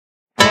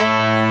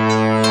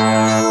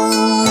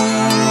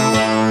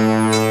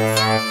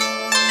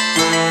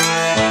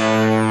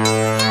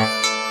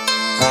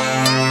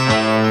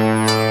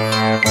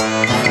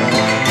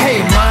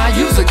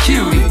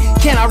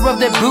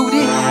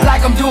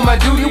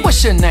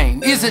What's your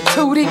name? Is it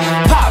Cutie?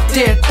 Pop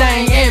that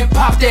thing and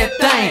pop that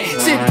thing.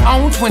 Sitting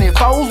on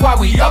 24s while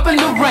we up in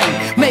the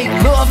rain. Make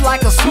love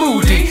like a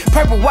smoothie.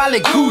 Purple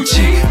wallet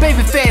Gucci.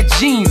 Baby fat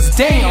jeans,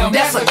 damn,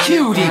 that's a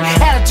cutie.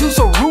 Attitude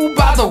so rude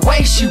by the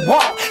way she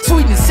walk.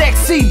 Sweet and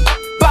sexy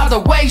by the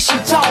way she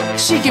talk.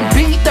 She can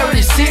be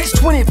 36,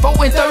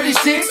 24 and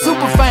 36.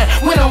 Super fine.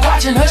 When I'm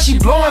watching her, she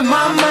blowing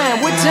my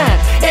mind. With time,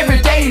 every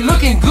day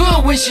looking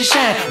good when she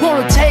shine.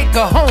 Wanna take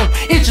her home,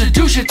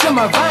 introduce you to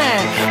my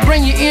vine.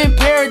 Bring you in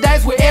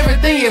paradise where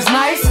everything is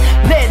nice.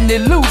 Letting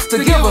it loose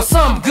to give her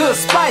some good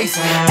spice.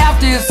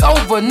 After it's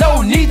over,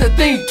 no need to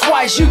think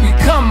twice. You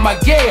become my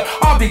gal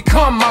or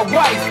become my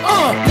wife.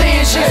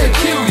 Man, she's a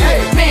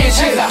cutie. Man,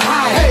 she's a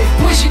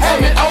hottie. When she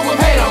coming over,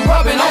 man, I'm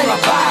rubbing on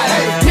her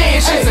body. Man,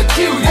 she's a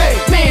cutie.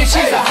 Man,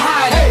 she's a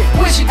hottie.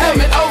 When she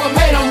coming over,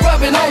 man, I'm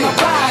rubbing on her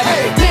body.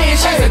 Man,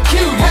 she's a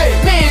cutie.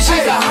 Man,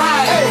 she's a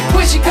hottie.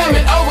 When she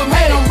coming over,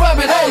 man, I'm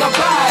rubbing on her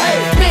body.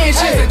 Man,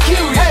 she's a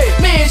cutie.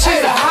 Man,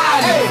 she's a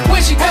hottie.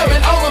 When she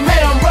coming over,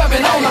 man, I'm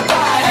rubbing on her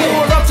body.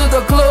 Pull up to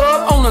the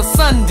club on a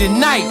Sunday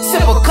night.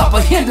 Sip a cup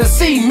of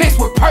Hennessy mixed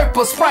with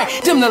purple Sprite.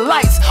 Dim the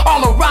lights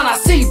all around, I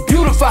see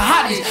beautiful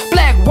hotties.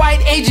 Black,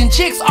 white, Asian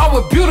chicks, all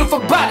with beautiful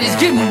bodies.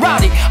 Getting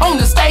rowdy on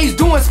the stage,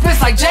 doing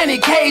splits like Johnny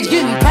Cage.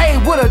 Getting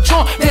paid with a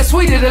joint that's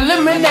sweeter than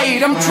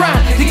lemonade. I'm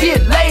trying to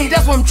get laid,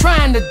 that's what I'm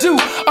trying to do.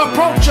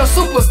 Approach a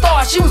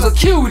superstar, she was a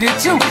cutie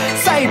too.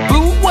 Say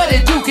boo, what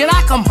it do, can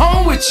I come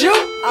home with you?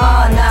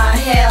 Oh nah,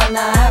 hell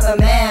nah, have a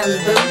man,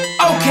 boo.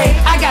 Okay,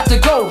 I got to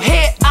go,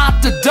 head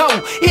out the door.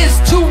 It's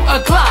 2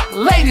 o'clock,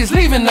 ladies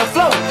leaving the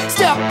floor.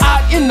 Step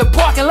out in the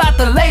parking lot,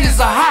 the ladies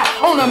are hot.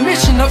 On a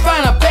mission to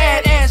find a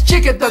badass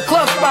chick at the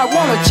club spot.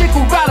 Want a chick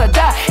who ride or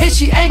die, and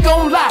she ain't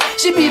gon' lie.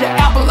 She be the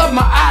apple of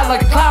my eye,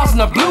 like the clouds in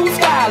the blue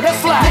sky. Let's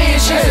fly. Man,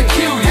 she's a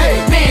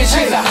cutie. Man,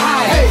 she's a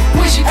hottie.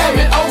 When she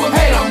coming over,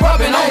 man, I'm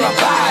rubbing on her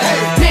body.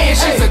 Man,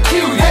 she's a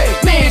cutie.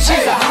 Man,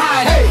 she's a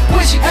hottie.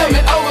 When she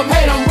coming over,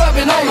 man, I'm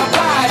rubbing on her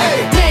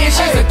body. Man,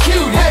 she's a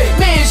cutie.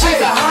 Man,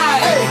 she's a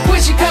hottie. When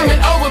she coming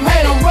over,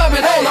 man, I'm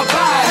rubbing on her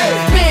body.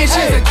 Man,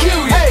 she's a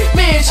cutie.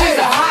 Man, she's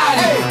a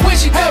hottie. When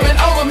she coming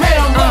over, man,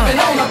 I'm rubbing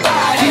on her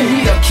body. Give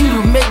me a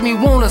cutie, make me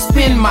wanna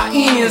spin my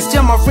ends.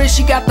 Tell my friend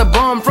she got the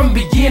bomb from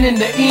beginning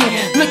to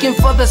end. Looking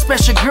for the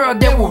special girl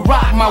that will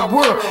rock my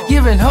world.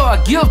 Giving her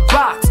a gift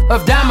box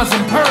of diamonds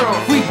and pearls.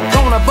 We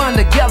gonna bond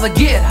together,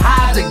 get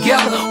high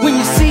together. When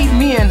you see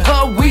me and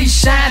her, we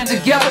shine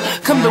together.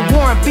 Come to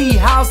Warren B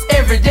house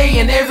every day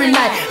and every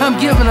night. I'm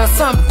giving her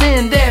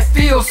something that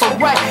feels so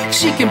right.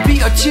 She can be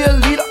a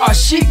cheerleader or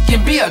she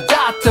can be a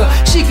doctor.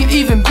 She can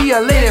even be a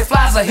lady that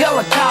flies a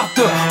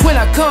helicopter. When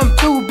I come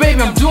through,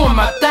 baby, I'm doing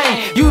my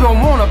thing. You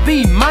don't wanna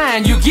be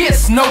mine, you get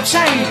no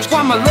change.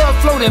 While my love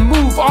float and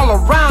move all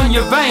around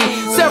your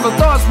vein. Several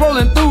thoughts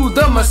rolling through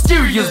the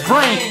mysterious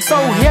brain. So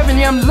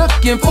heavenly, I'm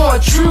looking for a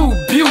true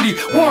beauty.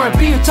 Warren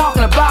B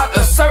talking about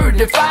a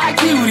certified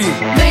cutie.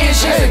 Man,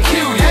 she's a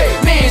cutie.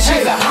 Man,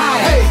 she's a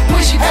hottie.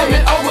 When she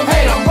coming over,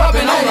 man, I'm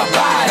rubbing on her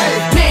body.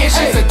 Man,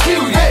 she's a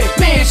cutie.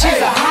 Man, she's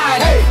a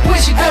hottie. When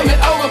she coming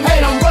over,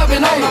 man, I'm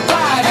rubbing on her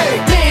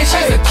body. Man,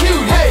 she's a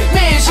cutie.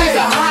 Man, she's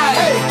a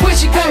hottie. When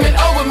she coming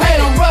over,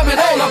 man, I'm rubbing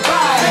on her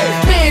body.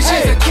 Man,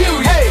 she's a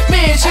cutie.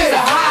 Man, she's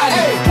a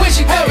hottie. When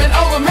she coming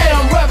over, man,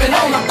 I'm rubbing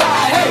on her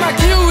body. Where my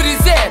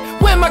cuties at?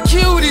 Where my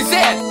cuties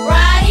at?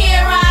 Right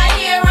here, right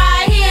here,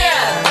 right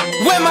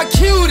here. Where my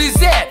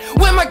cuties at?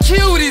 Where my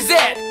cuties at?